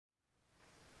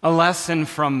A lesson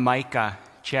from Micah,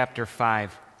 chapter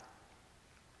 5.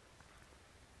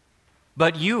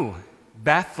 But you,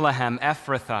 Bethlehem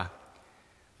Ephrathah,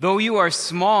 though you are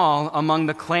small among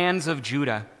the clans of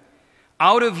Judah,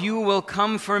 out of you will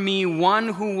come for me one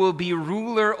who will be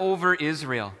ruler over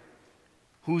Israel,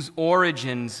 whose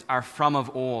origins are from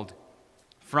of old,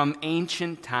 from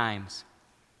ancient times.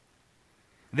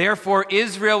 Therefore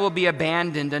Israel will be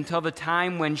abandoned until the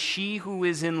time when she who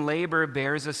is in labor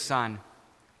bears a son,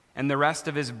 and the rest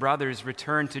of his brothers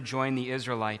return to join the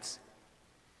Israelites.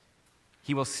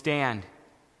 He will stand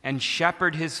and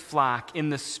shepherd his flock in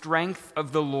the strength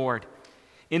of the Lord,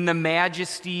 in the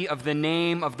majesty of the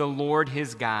name of the Lord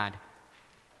his God.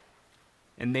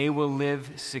 And they will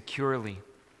live securely,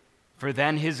 for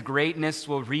then his greatness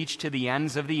will reach to the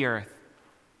ends of the earth,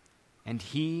 and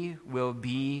he will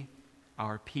be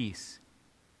our peace.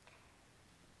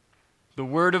 The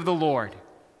word of the Lord.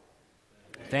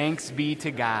 Thanks be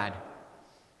to God.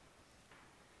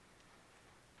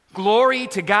 Glory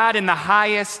to God in the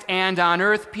highest, and on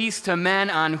earth peace to men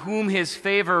on whom his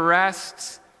favor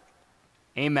rests.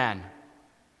 Amen.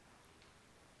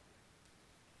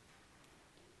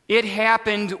 It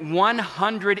happened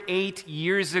 108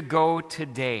 years ago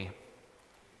today,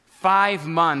 5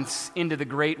 months into the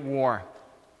Great War.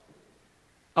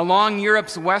 Along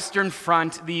Europe's western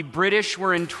front, the British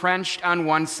were entrenched on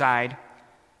one side,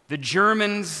 the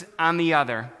Germans on the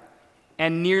other,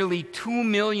 and nearly 2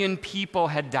 million people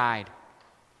had died.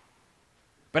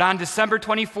 But on December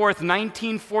 24th,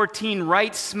 1914,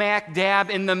 right smack dab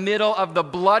in the middle of the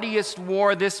bloodiest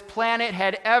war this planet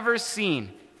had ever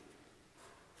seen,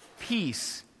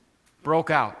 peace broke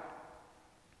out.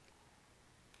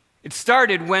 It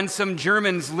started when some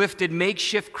Germans lifted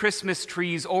makeshift Christmas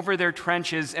trees over their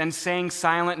trenches and sang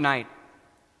Silent Night.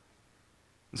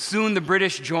 Soon the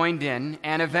British joined in,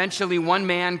 and eventually one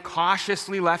man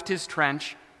cautiously left his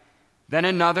trench, then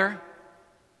another,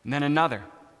 and then another.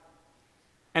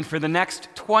 And for the next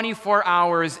 24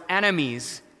 hours,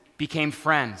 enemies became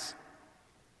friends.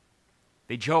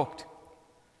 They joked,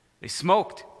 they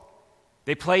smoked,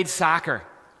 they played soccer.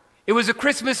 It was a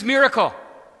Christmas miracle.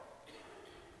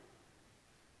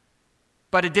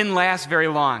 But it didn't last very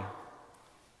long.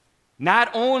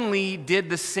 Not only did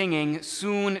the singing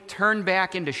soon turn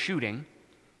back into shooting,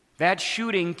 that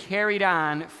shooting carried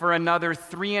on for another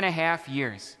 3.5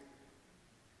 years.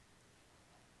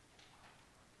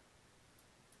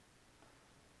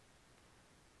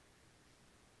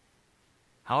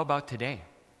 How about today?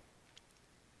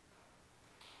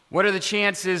 What are the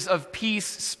chances of peace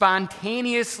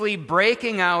spontaneously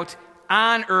breaking out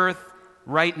on earth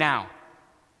right now?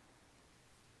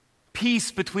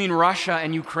 Peace between Russia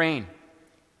and Ukraine.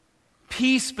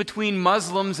 Peace between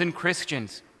Muslims and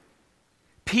Christians.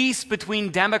 Peace between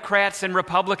Democrats and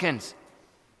Republicans.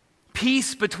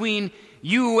 Peace between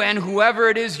you and whoever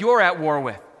it is you're at war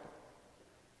with.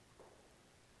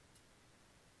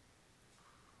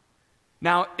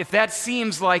 Now, if that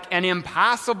seems like an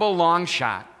impossible long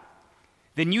shot,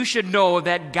 then you should know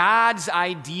that God's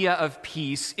idea of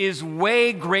peace is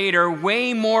way greater,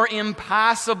 way more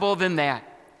impossible than that.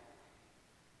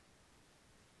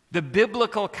 The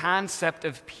biblical concept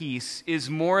of peace is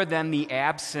more than the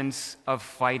absence of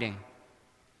fighting.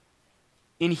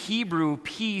 In Hebrew,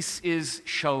 peace is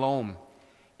shalom.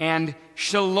 And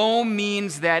shalom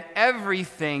means that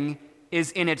everything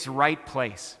is in its right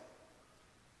place.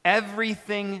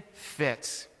 Everything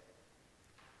fits.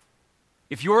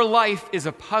 If your life is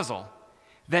a puzzle,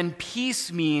 then peace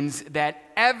means that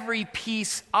every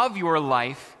piece of your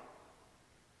life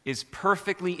is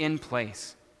perfectly in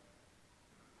place.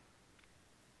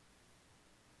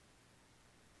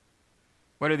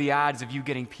 What are the odds of you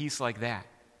getting peace like that?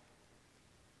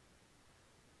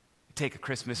 Take a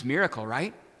Christmas miracle,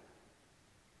 right?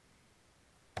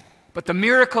 But the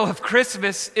miracle of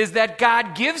Christmas is that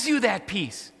God gives you that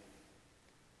peace.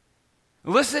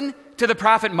 Listen to the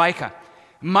prophet Micah.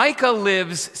 Micah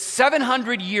lives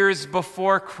 700 years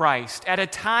before Christ, at a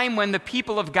time when the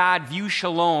people of God view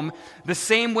shalom the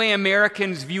same way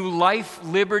Americans view life,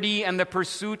 liberty, and the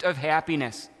pursuit of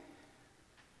happiness.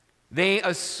 They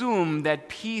assume that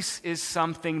peace is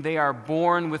something they are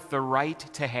born with the right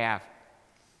to have.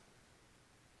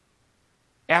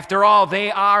 After all,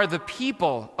 they are the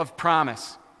people of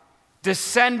promise,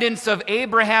 descendants of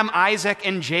Abraham, Isaac,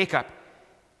 and Jacob.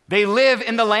 They live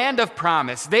in the land of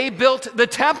promise. They built the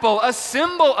temple, a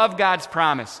symbol of God's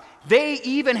promise. They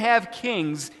even have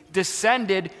kings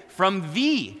descended from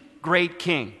the great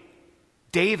king,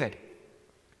 David.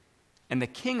 And the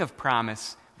king of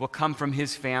promise will come from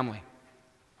his family.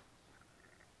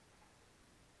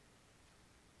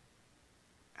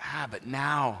 but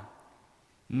now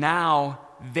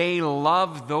they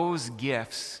love those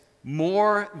gifts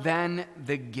more than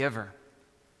the giver.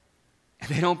 And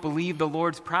they don't believe the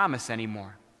Lord's promise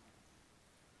anymore.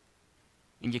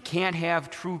 And you can't have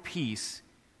true peace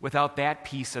without that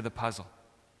piece of the puzzle.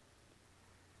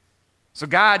 So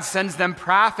God sends them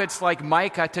prophets like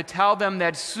Micah to tell them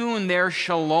that soon their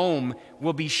shalom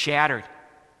will be shattered.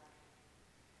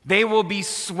 They will be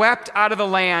swept out of the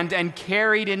land and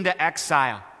carried into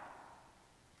exile.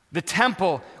 The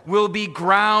temple will be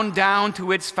ground down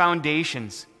to its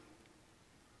foundations.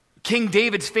 King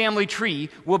David's family tree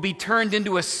will be turned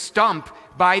into a stump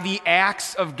by the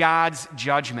axe of God's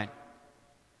judgment.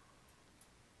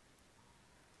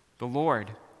 The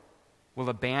Lord will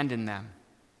abandon them,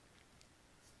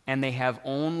 and they have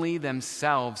only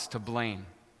themselves to blame.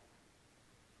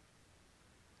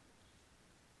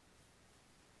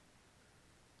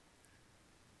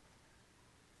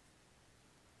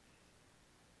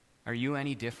 Are you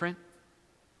any different?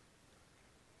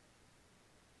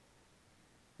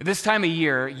 At this time of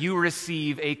year, you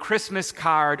receive a Christmas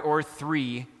card or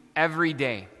 3 every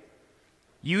day,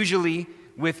 usually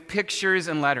with pictures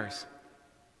and letters.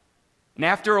 And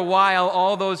after a while,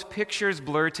 all those pictures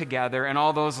blur together and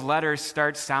all those letters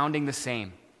start sounding the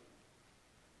same.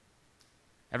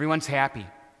 Everyone's happy.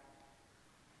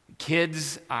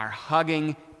 Kids are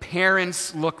hugging,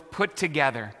 parents look put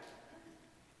together,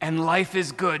 and life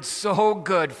is good, so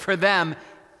good. For them,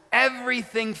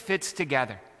 everything fits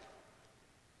together.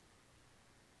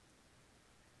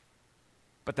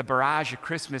 But the barrage of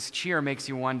Christmas cheer makes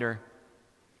you wonder,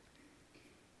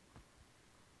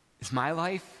 is my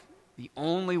life the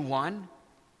only one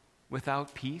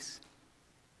without peace?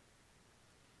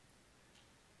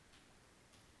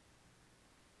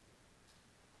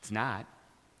 It's not.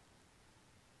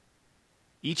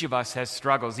 Each of us has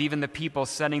struggles, even the people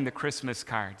sending the Christmas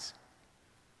cards.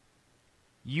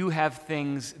 You have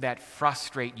things that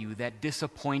frustrate you, that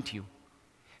disappoint you,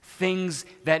 things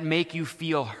that make you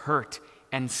feel hurt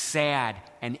and sad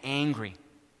and angry.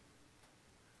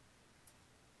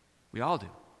 We all do.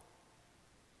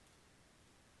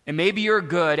 And maybe you're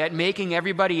good at making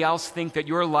everybody else think that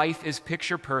your life is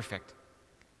picture perfect.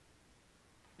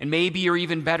 And maybe you're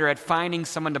even better at finding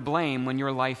someone to blame when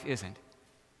your life isn't.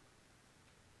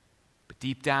 But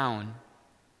deep down,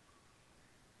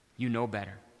 you know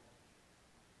better.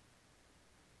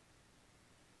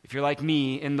 If you're like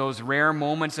me, in those rare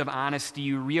moments of honesty,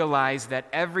 you realize that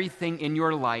everything in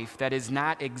your life that is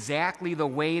not exactly the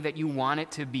way that you want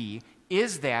it to be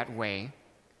is that way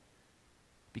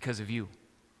because of you.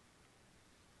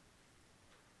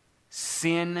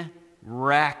 Sin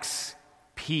wrecks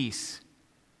peace.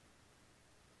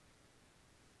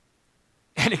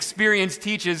 And experience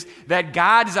teaches that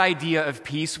God's idea of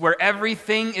peace, where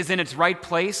everything is in its right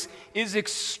place, is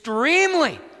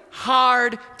extremely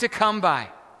hard to come by.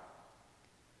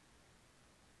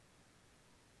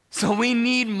 So we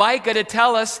need Micah to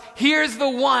tell us, here's the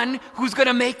one who's going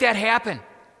to make that happen.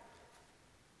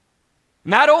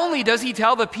 Not only does he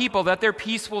tell the people that their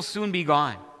peace will soon be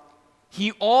gone,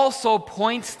 he also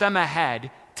points them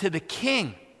ahead to the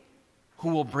king who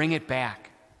will bring it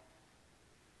back.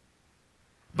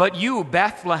 But you,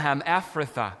 Bethlehem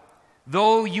Ephrathah,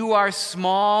 though you are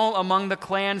small among the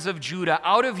clans of Judah,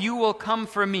 out of you will come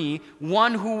for me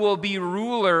one who will be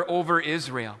ruler over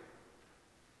Israel.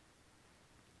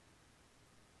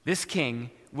 This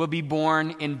king will be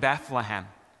born in Bethlehem,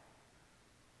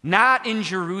 not in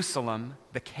Jerusalem,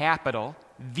 the capital,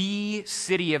 the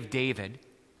city of David,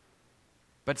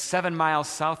 but 7 miles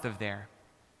south of there,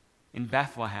 in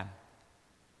Bethlehem,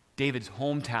 David's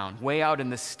hometown, way out in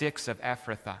the sticks of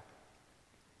Ephrathah.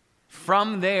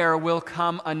 From there will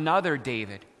come another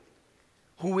David,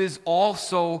 who is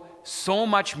also so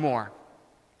much more.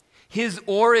 His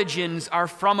origins are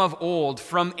from of old,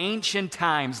 from ancient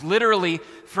times, literally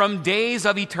from days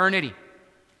of eternity.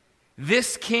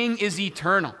 This king is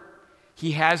eternal.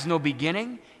 He has no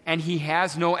beginning and he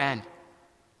has no end.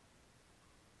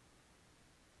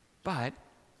 But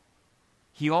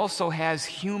he also has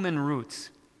human roots.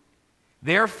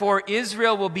 Therefore,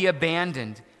 Israel will be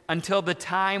abandoned until the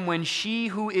time when she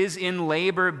who is in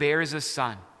labor bears a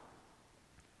son.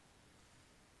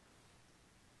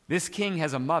 This king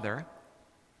has a mother,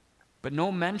 but no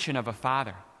mention of a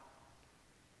father.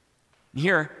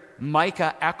 Here,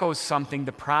 Micah echoes something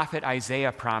the prophet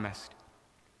Isaiah promised.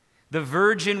 The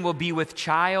virgin will be with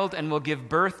child and will give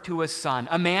birth to a son,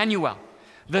 Emmanuel,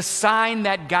 the sign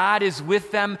that God is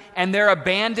with them and their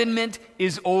abandonment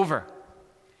is over.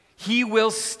 He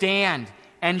will stand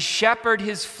and shepherd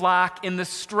his flock in the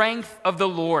strength of the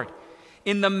Lord.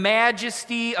 in the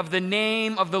majesty of the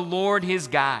name of the Lord his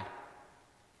God.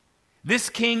 This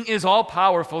king is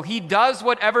all-powerful. He does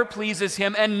whatever pleases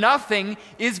him, and nothing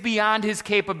is beyond his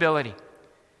capability.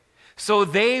 So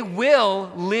they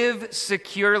will live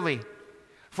securely,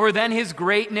 for then his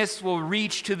greatness will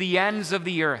reach to the ends of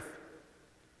the earth.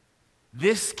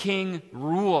 This king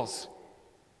rules,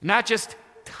 not just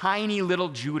tiny little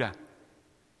Judah,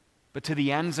 but to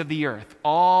the ends of the earth,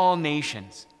 all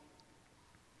nations.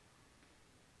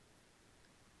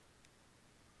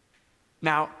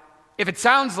 Now, if it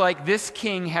sounds like this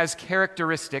king has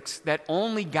characteristics that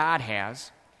only God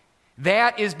has,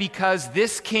 that is because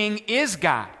this king is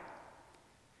God.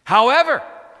 However,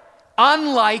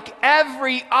 unlike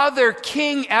every other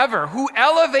king ever who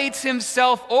elevates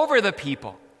himself over the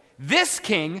people, this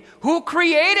king, who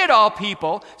created all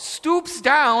people, stoops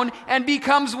down and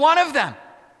becomes one of them.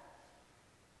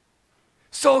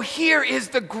 So here is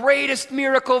the greatest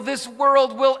miracle this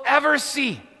world will ever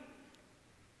see.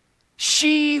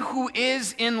 She who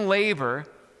is in labor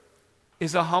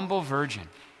is a humble virgin.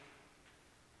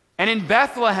 And in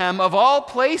Bethlehem, of all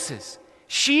places,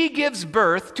 she gives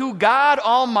birth to God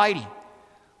Almighty,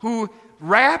 who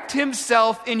wrapped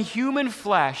himself in human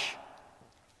flesh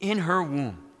in her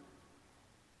womb.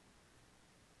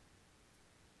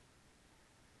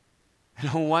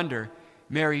 No wonder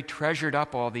Mary treasured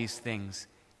up all these things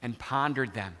and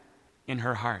pondered them in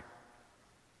her heart.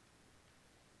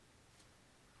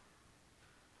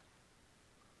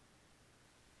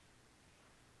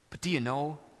 But do you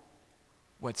know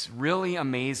what's really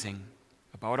amazing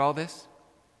about all this?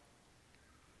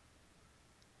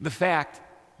 The fact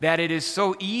that it is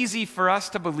so easy for us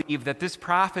to believe that this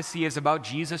prophecy is about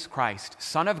Jesus Christ,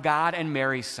 Son of God and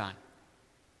Mary's son.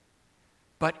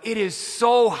 But it is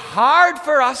so hard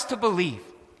for us to believe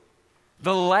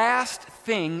the last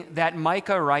thing that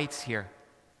Micah writes here.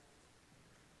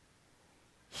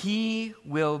 He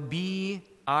will be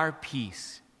our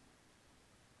peace.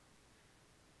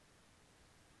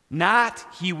 Not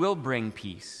he will bring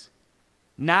peace.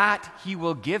 Not he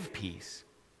will give peace.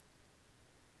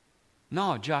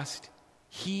 No, just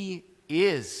he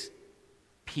is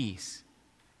peace.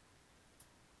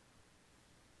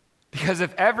 Because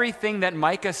if everything that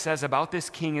Micah says about this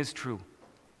king is true,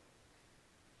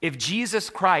 if Jesus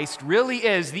Christ really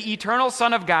is the eternal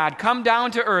Son of God, come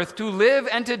down to earth to live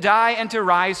and to die and to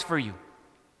rise for you,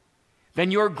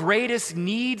 then your greatest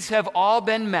needs have all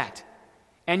been met,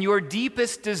 and your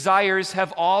deepest desires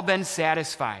have all been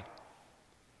satisfied.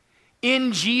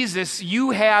 In Jesus,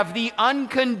 you have the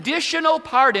unconditional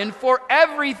pardon for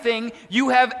everything you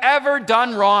have ever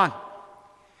done wrong.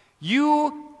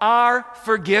 You are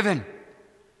forgiven.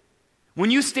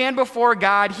 When you stand before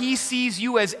God, he sees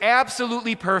you as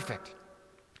absolutely perfect.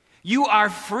 You are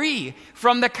free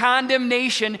from the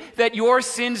condemnation that your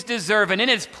sins deserve, and in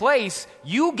its place,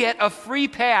 you get a free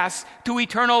pass to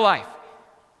eternal life.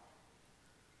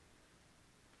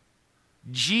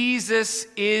 Jesus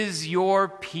is your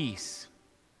peace,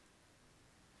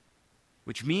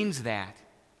 which means that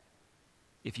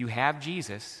if you have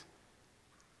Jesus,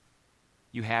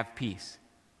 you have peace.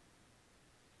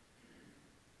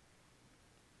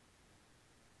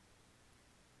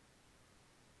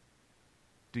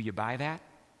 Do you buy that?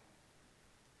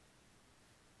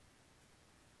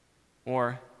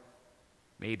 Or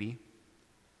maybe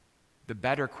the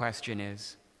better question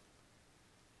is,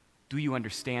 do you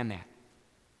understand that?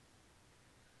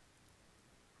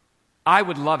 I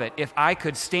would love it if I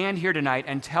could stand here tonight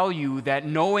and tell you that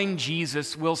knowing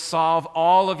Jesus will solve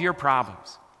all of your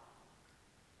problems.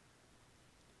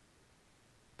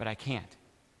 But I can't.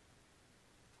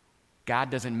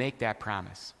 God doesn't make that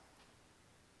promise.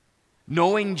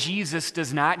 Knowing Jesus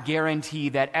does not guarantee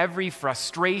that every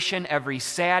frustration, every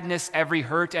sadness, every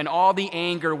hurt, and all the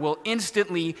anger will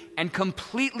instantly and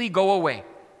completely go away.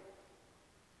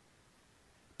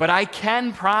 But I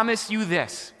can promise you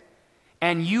this,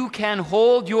 and you can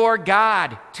hold your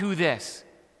God to this.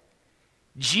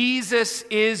 Jesus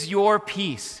is your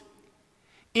peace.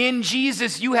 In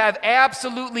Jesus, you have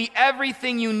absolutely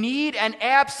everything you need and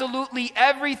absolutely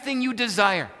everything you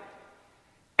desire.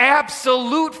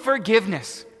 Absolute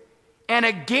forgiveness and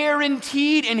a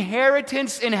guaranteed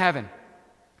inheritance in heaven,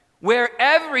 where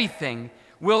everything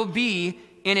will be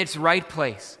in its right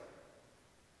place.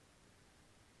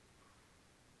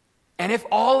 And if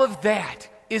all of that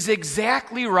is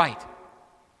exactly right,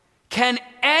 can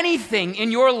anything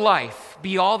in your life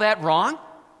be all that wrong?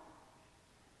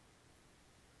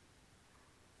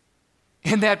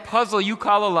 In that puzzle you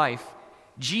call a life,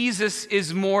 Jesus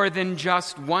is more than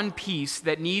just one piece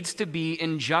that needs to be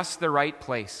in just the right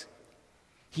place.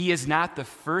 He is not the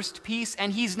first piece,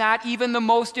 and he's not even the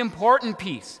most important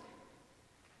piece.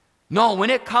 No, when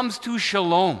it comes to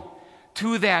shalom,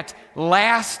 to that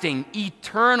lasting,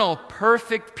 eternal,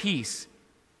 perfect peace,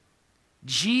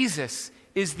 Jesus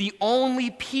is the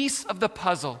only piece of the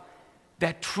puzzle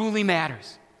that truly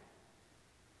matters.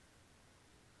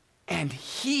 And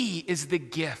he is the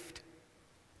gift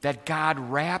that God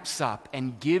wraps up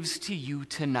and gives to you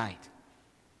tonight.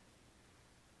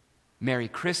 Merry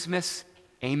Christmas.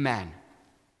 Amen.